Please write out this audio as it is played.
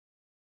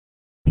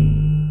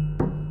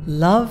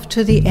Love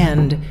to the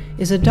End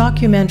is a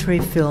documentary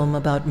film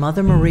about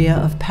Mother Maria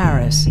of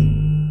Paris.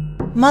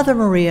 Mother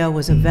Maria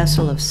was a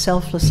vessel of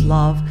selfless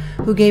love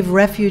who gave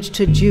refuge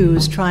to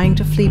Jews trying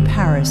to flee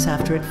Paris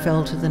after it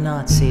fell to the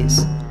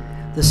Nazis.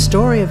 The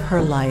story of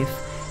her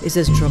life is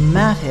as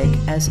dramatic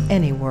as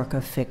any work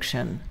of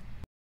fiction.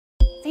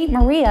 Saint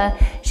Maria,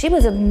 she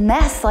was a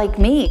mess like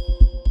me.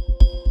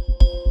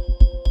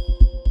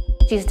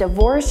 She's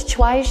divorced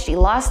twice, she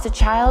lost a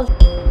child.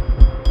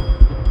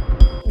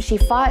 She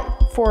fought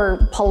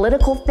for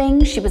political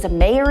things. She was a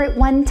mayor at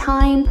one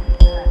time.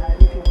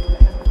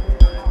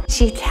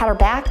 She had her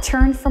back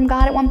turned from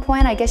God at one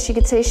point. I guess you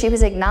could say she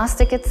was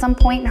agnostic at some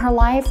point in her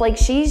life. Like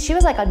she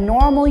was like a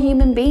normal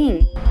human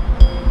being.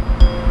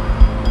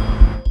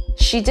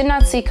 She did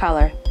not see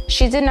color.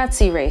 She did not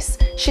see race.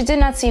 She did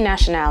not see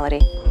nationality.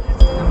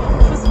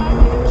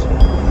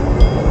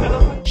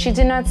 She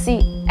did not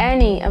see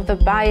any of the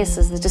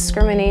biases, the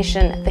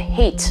discrimination, the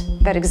hate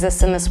that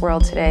exists in this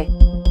world today.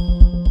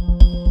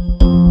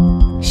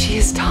 She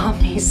has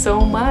taught me so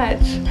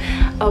much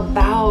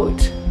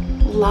about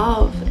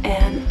love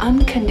and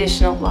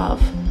unconditional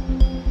love.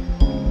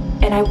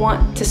 And I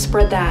want to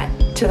spread that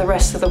to the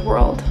rest of the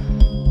world.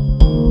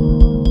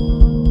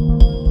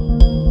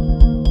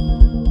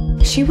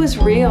 She was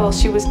real,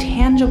 she was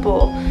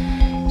tangible,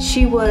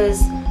 she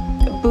was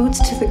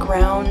boots to the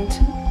ground,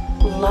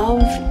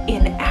 love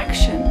in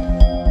action.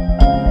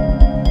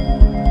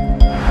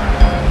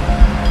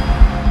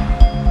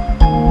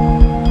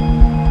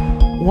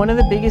 One of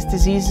the biggest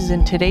diseases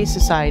in today's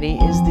society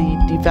is the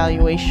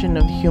devaluation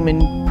of the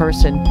human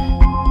person.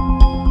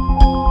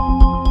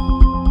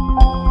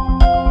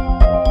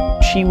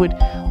 She would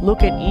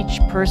look at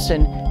each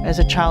person as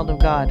a child of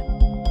God.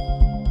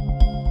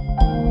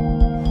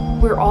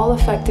 We're all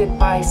affected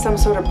by some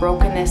sort of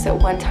brokenness at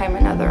one time or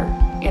another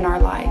in our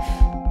life.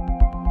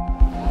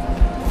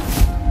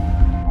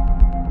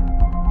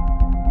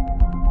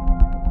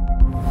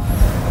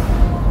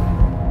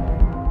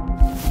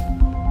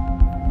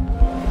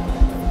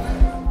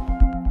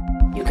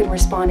 You can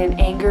respond in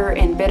anger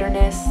and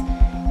bitterness,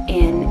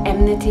 in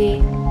enmity,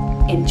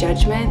 in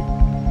judgment,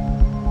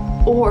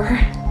 or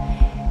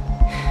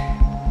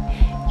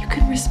you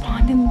can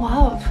respond in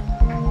love,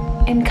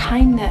 in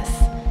kindness,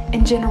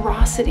 in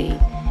generosity,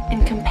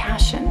 in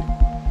compassion.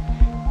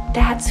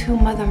 That's who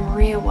Mother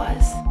Maria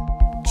was.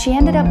 She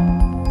ended up,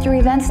 through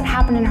events that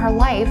happened in her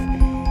life,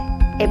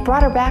 it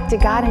brought her back to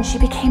God, and she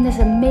became this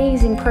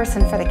amazing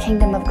person for the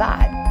kingdom of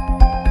God.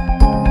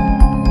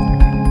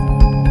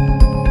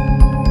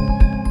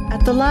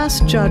 At the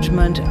Last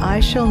Judgment,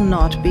 I shall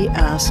not be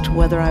asked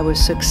whether I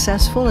was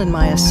successful in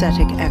my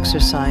ascetic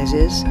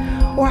exercises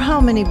or how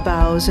many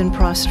bows and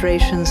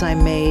prostrations I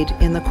made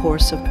in the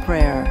course of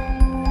prayer.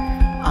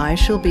 I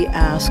shall be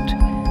asked,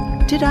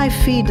 did I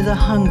feed the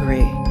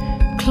hungry,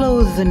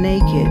 clothe the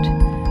naked,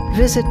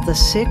 visit the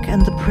sick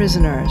and the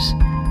prisoners?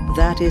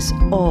 That is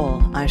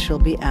all I shall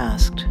be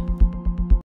asked.